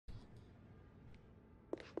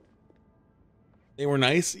They were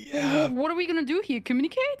nice. Yeah. What are we gonna do here?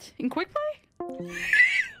 Communicate in Quickplay?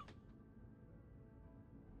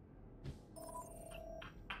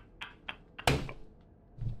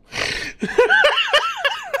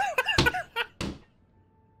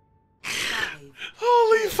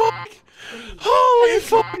 Holy fuck! Holy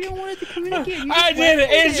fuck! You wanted to communicate. I did it.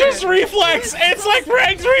 It's just reflex. It's like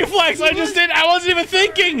ranked reflex. I just did. I wasn't even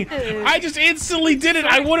thinking. I just instantly did it.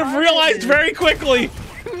 I would have realized very quickly.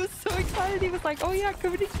 He was so excited. He was like, "Oh yeah,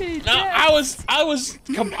 communicate." No, yes. I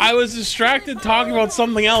was distracted talking about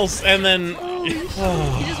something else, and then. He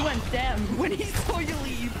just went damn when he saw you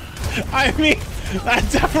leave. I mean, that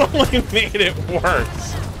definitely made it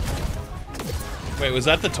worse. Wait, was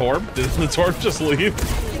that the Torb? Did the Torb just leave? He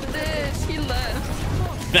did. He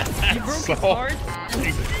left. That's so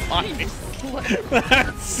funny.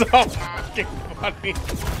 That's so fucking funny.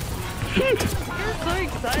 You're so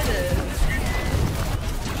excited.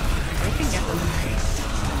 I can get them.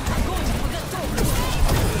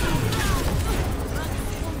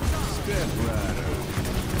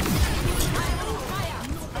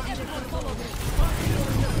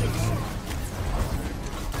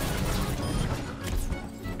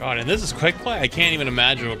 God, and this is Quickplay? I can't even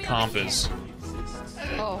imagine what comp is.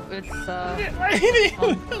 Oh, it's They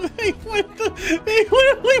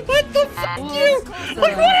literally what the fuck you?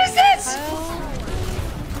 Like, what is this?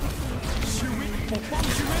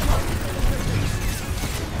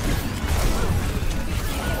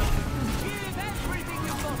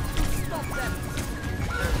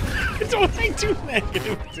 Don't they do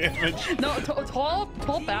negative damage? No, tall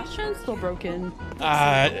Bastion's still broken.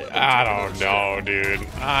 I don't know, dude.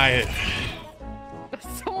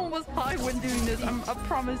 Someone was high when doing this. I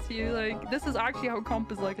promise you. Like, this is actually how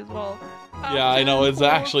comp is like as well. Yeah, I know. It's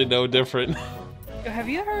actually no different. Have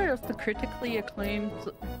you heard of the critically acclaimed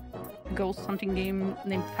ghost hunting game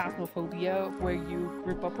named Phasmophobia, where you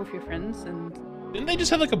group up with your friends and... Didn't they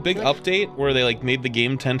just have like a big update where they like made the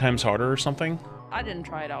game 10 times harder or something? I didn't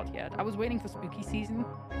try it out yet. I was waiting for spooky season.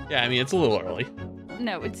 Yeah, I mean, it's a little early.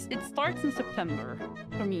 No, it starts in September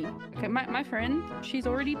for me. Okay, my friend, she's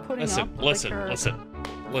already putting Listen, up... listen,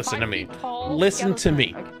 like, listen to me. Tall Listen to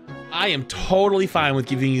me. Okay. I am totally fine with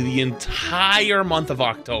giving you the entire month of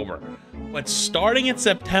October. But starting in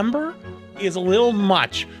September is a little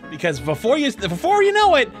much, because before you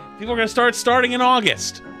know it, people are gonna start starting in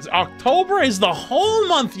August. October is the whole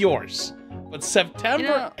month yours, but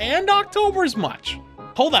September and October is much.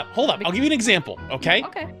 Hold up. I'll give you an example, okay?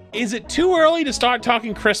 Okay. Is it too early to start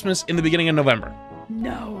talking Christmas in the beginning of November?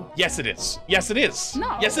 No. Yes, it is. Yes, it is.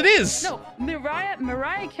 No. Yes, it is. No,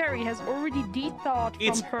 Mariah Carey has already de-thought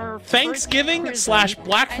from her Thanksgiving /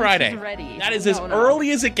 Black and Friday. she's ready. That is as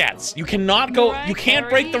early as it gets. You cannot go. Mariah You can't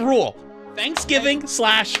break the Carey- rule. Thanksgiving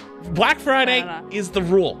 / Black Friday is the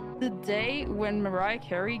rule. The day when Mariah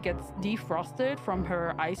Carey gets defrosted from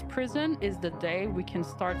her ice prison is the day we can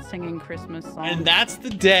start singing Christmas songs. And that's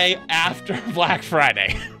the day after Black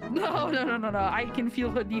Friday. No. I can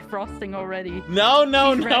feel her defrosting already. No.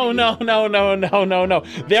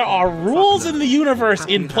 There are rules in the universe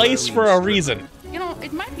in place for a reason. You know,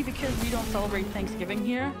 it might be because we don't celebrate Thanksgiving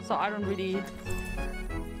here, so I don't really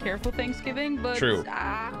care for Thanksgiving, but True.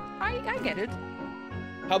 I get it.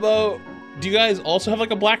 How about, do you guys also have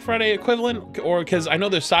like a Black Friday equivalent? Or, because I know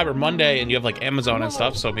there's Cyber Monday and you have like Amazon and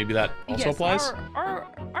stuff, so maybe that also applies? Our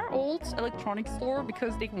old electronics store,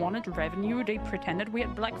 because they wanted revenue, they pretended we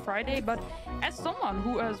had Black Friday, but as someone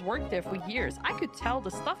who has worked there for years, I could tell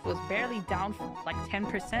the stuff was barely down for like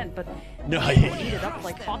 10%, but No, people ate it up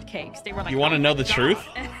like hotcakes. They were like, you want to "Oh know my the truth?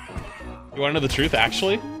 God." You want to know the truth,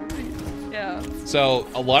 actually? Yeah. So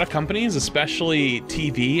a lot of companies, especially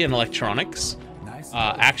TV and electronics,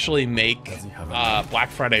 actually make Black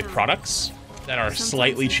Friday products that are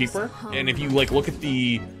slightly cheaper. And if you like look at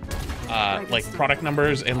the like product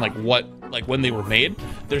numbers and like when they were made,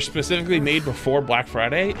 they're specifically made before Black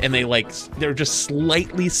Friday, and they're just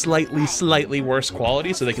slightly worse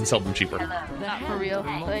quality, so they can sell them cheaper. Not for real.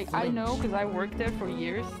 Like, I know because I worked there for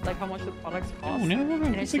years, like how much the products cost. Oh no,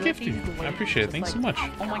 And it's a gift. I appreciate it. Thanks so much.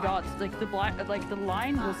 Oh my god, like the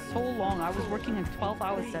line was so long. I was working like 12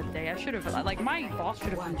 hours that day. I should have, like, my boss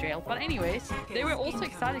should have been jailed. But anyways, they were also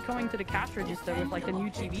excited coming to the cash register with like the new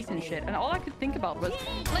TVs and shit. And all I could think about was,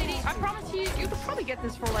 lady, I promise you, you could probably get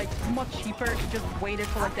this for like much cheaper if you just waited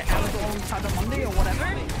for like the Amazon Cyber Monday or whatever.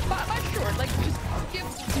 But sure, like, just give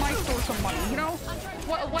my store some money, you know?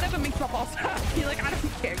 Whatever makes my boss happy. Like, I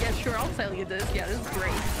don't care. Yeah, sure, I'll sell you this. Yeah, this is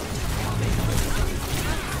great.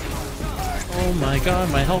 Oh my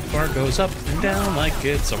god, my health bar goes up and down like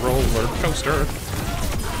it's a roller coaster.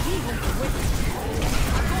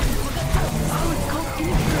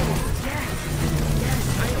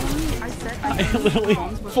 I literally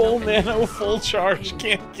full nano, full charge,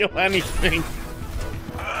 can't kill anything.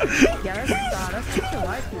 Yeah, that's your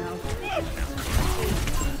life now.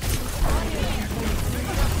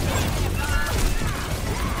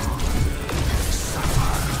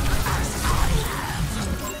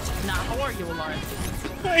 Nah, how are you, Alara?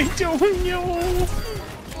 I don't know.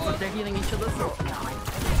 Oh, they're healing each other.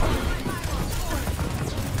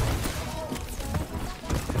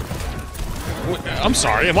 I'm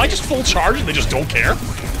sorry, am I just full charge and they just don't care?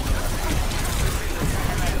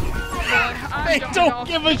 They don't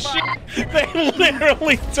give a shit. They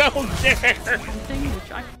literally don't care.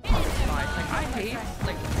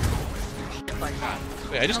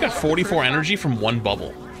 Wait, I just got 44 energy from one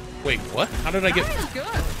bubble. Wait, what? How did I get...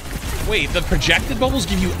 Wait, the projected bubbles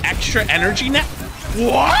give you extra energy now?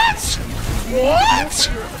 What? What?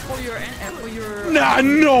 For your... Nah,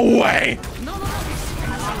 no way! No.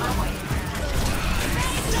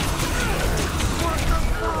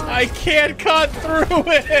 I can't cut through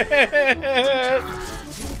it!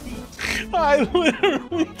 I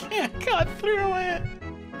literally can't cut through it!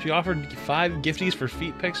 She offered 5 gifties for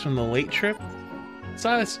feet pics from the late trip.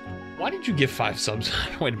 Silas, why did you give 5 subs?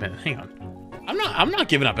 Wait a minute, hang on. I'm not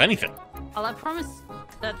giving up anything. Well, I promised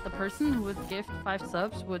that the person who would gift 5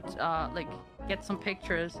 subs would like get some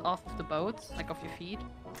pictures off of the boat, like of your feet,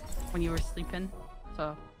 when you were sleeping.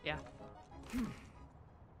 So yeah.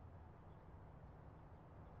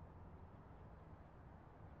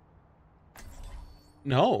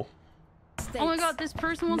 No. Oh my god, this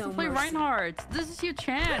person wants to play Reinhardt. This is your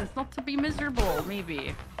chance not to be miserable,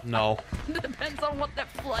 maybe. No. It depends on what they're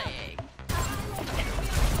playing.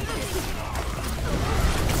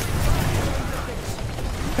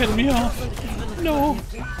 Pin me off. No.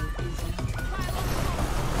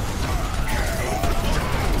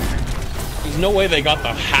 There's no way they got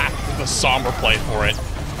the hack with the Sombra play for it.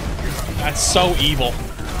 That's so evil.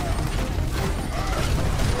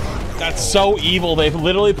 That's so evil. They've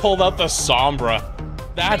literally pulled out the Sombra.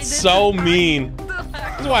 That's so mean.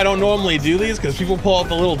 This is why I don't normally do these, because people pull out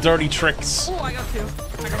the little dirty tricks. Oh, I got 2.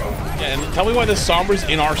 Yeah, and tell me why the Sombra's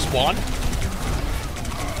in our spawn.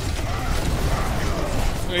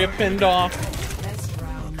 We get pinned off.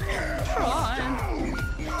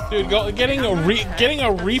 Dude, getting a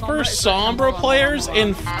Reaper Sombra players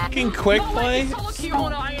in fucking Quickplay?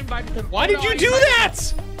 Why did you do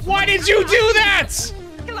that? Why did you do that?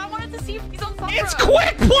 Because I wanted to see if he's on Sombra. It's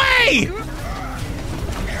Quickplay!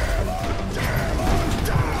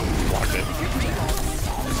 Blocked it.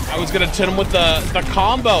 I was gonna hit him with the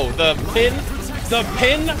combo, the pin,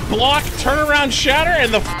 block, turnaround, shatter,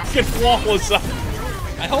 and the fucking wall was up.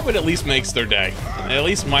 I hope it at least makes their day. At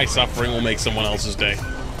least my suffering will make someone else's day.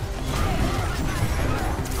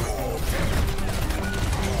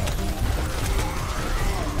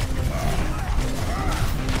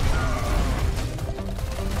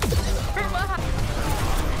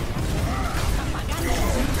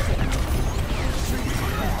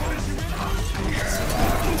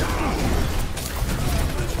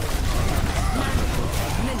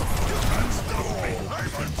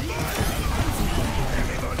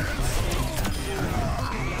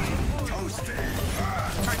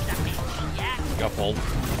 Got pulled.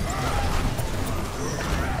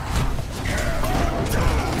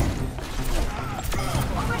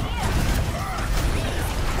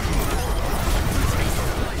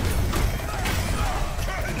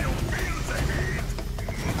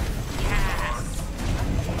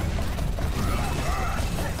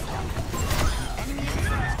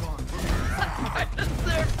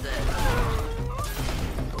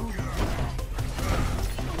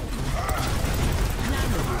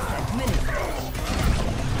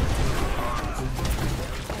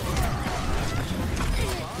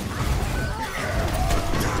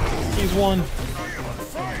 He's won.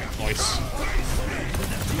 Nice.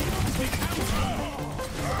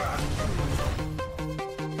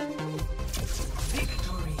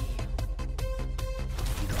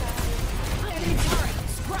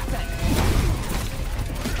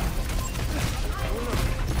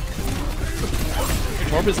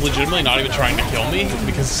 Torb is legitimately not even trying to kill me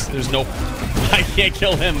because there's no... I can't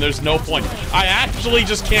kill him. There's no point. I actually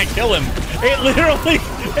just can't kill him. It literally...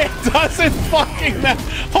 It doesn't fucking matter.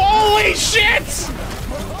 Holy shit!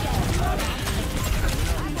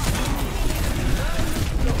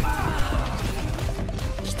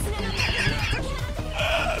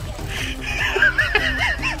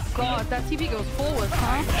 God, that TV goes forward,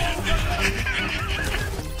 huh?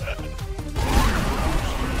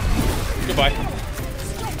 Goodbye.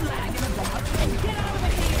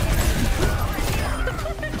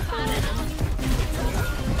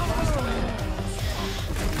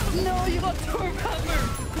 No, you got 2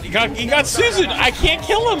 He got Susan. I can't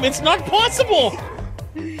kill him. It's not possible.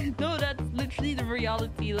 No, that's literally the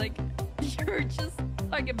reality. Like, you're just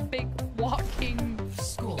like a big walking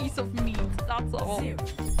piece of meat. That's all. Dude,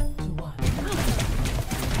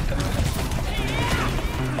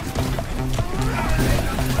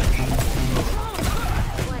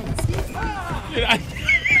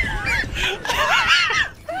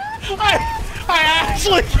 I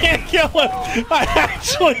actually can't kill him. I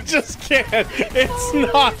actually just can't. It's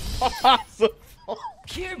not possible.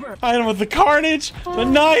 I don't know, the carnage, the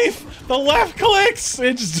knife, the left clicks.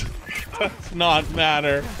 It just does not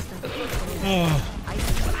matter.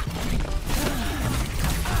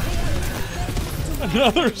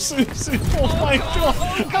 Another Susie. Oh my god.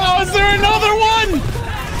 How is there another one?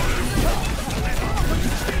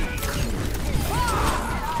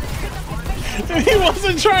 If he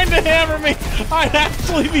wasn't trying to hammer me, I'd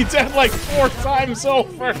actually be dead like 4 times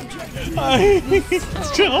over. I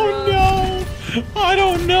don't know. I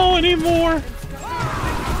don't know anymore.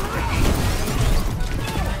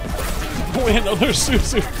 Wait, another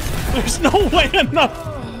Susu. There's no way enough.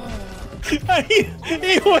 He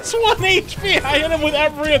was 1 HP. I hit him with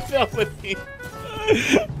every ability.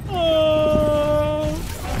 Oh,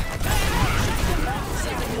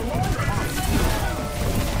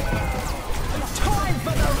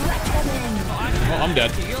 I'm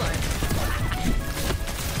dead.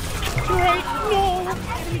 Right, no.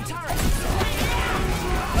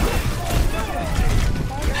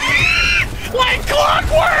 Like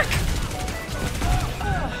clockwork!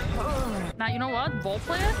 Now, you know what? Ball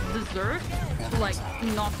players deserve to, like,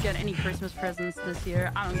 not get any Christmas presents this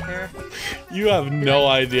year. I don't care. You have no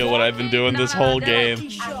idea what I've been doing this whole game.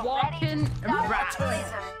 Walking rats.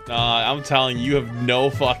 I'm telling you, you have no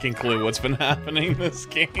fucking clue what's been happening in this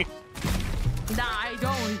game. Nah, I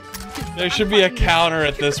don't. There should be a counter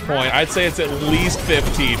at this point. I'd say it's at least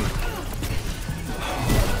 15.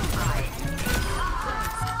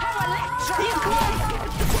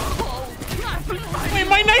 Wait,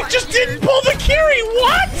 my knife just didn't pull the carry.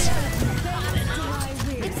 What?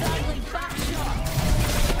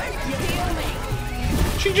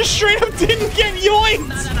 She just straight up didn't get yoinked.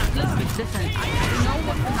 No. Listen. I know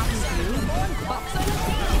what happened to you, but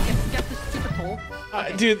get this stupid hole.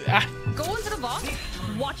 Dude. Go into the box.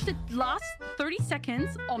 Watch the last 30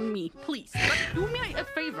 seconds on me, please. Like, do me a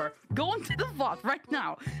favor. Go into the VOD right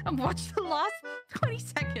now and watch the last 20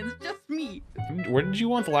 seconds. Just me. Where did you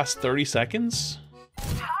want the last 30 seconds?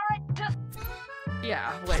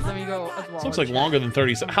 Yeah, wait, let me go as well. This looks like longer than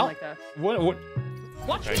 30 seconds. How? Like that. What?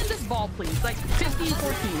 Watch me in this ball, please. Like 15-14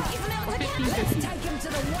 or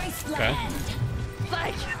 15-15. Okay.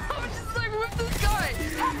 Like, I was just like with this guy.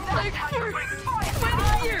 Like for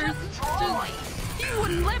 20 years. Just, he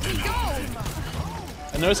wouldn't let me go.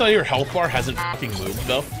 I notice how your health bar hasn't fucking moved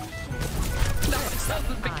though.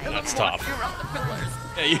 That's tough.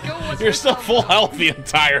 Yeah, Go you're still full health the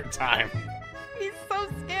entire time. He's so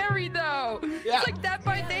scary though. Yeah. It's like Dead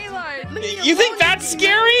by Daylight. You think that's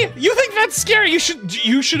scary? You think that's scary? You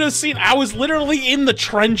should have seen. I was literally in the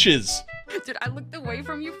trenches. Dude, I looked away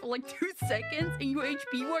from you for like 2 seconds, and your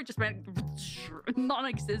HP bar just went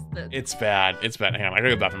non-existent. It's bad. It's bad. Hang on, I gotta go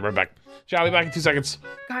to the bathroom. Right back. Shall we back in 2 seconds?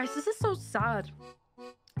 Guys, this is so sad.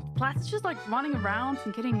 Platz is just like running around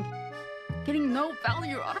and getting no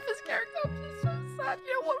value out of his character. I'm just so sad.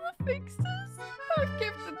 You know what would fix this? 5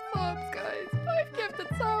 gifted subs, guys. 5 gifted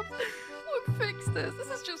subs would fix this. This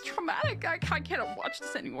is just traumatic. I cannot watch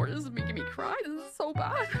this anymore. This is making me cry. This is so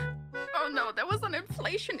bad. Oh no, there was an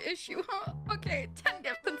inflation issue, huh? Okay, 10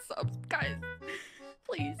 gifted subs, guys.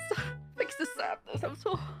 Please fix this sadness. I'm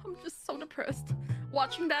just so depressed.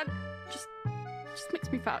 Watching that just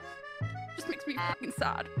makes me fat. Just makes me fucking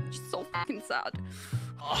sad. Just so fucking sad.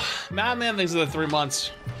 Oh, Madman, these are the 3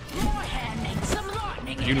 months.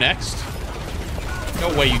 You next? No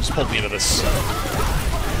way you just pulled me into this.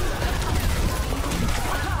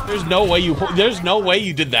 There's no way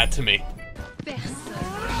you did that to me.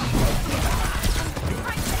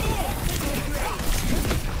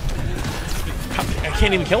 I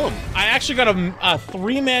can't even kill him. I actually got a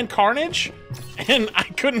 3-man carnage, and I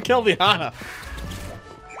couldn't kill the Hana.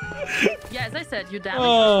 Yeah, as I said, your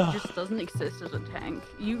damage just doesn't exist as a tank.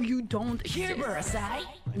 You don't exist.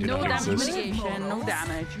 No damage mitigation, no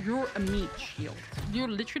damage. You're a meat shield. You're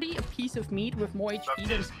literally a piece of meat with more HP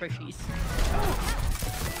than squishies.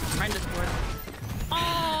 Find Discord.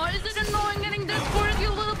 Oh, is it annoying getting Discord, you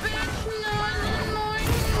little bitch? No, it's annoying.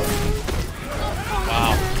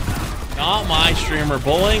 Wow. Not my streamer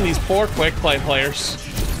bullying these poor Quickplay players.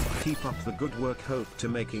 Keep up the good work. Hope to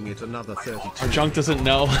making it another 32. Our junk doesn't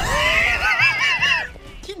know.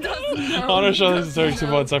 He doesn't. Honor show this is 32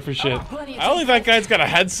 months. I appreciate it. I only think that guy's got a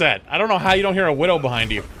headset. I don't know how you don't hear a widow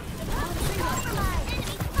behind you.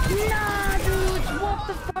 Nah, dude. What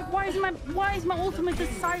the fuck? Why is my ultimate the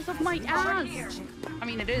size of my ass? I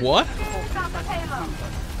mean, it is. What?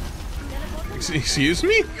 Excuse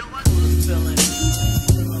me?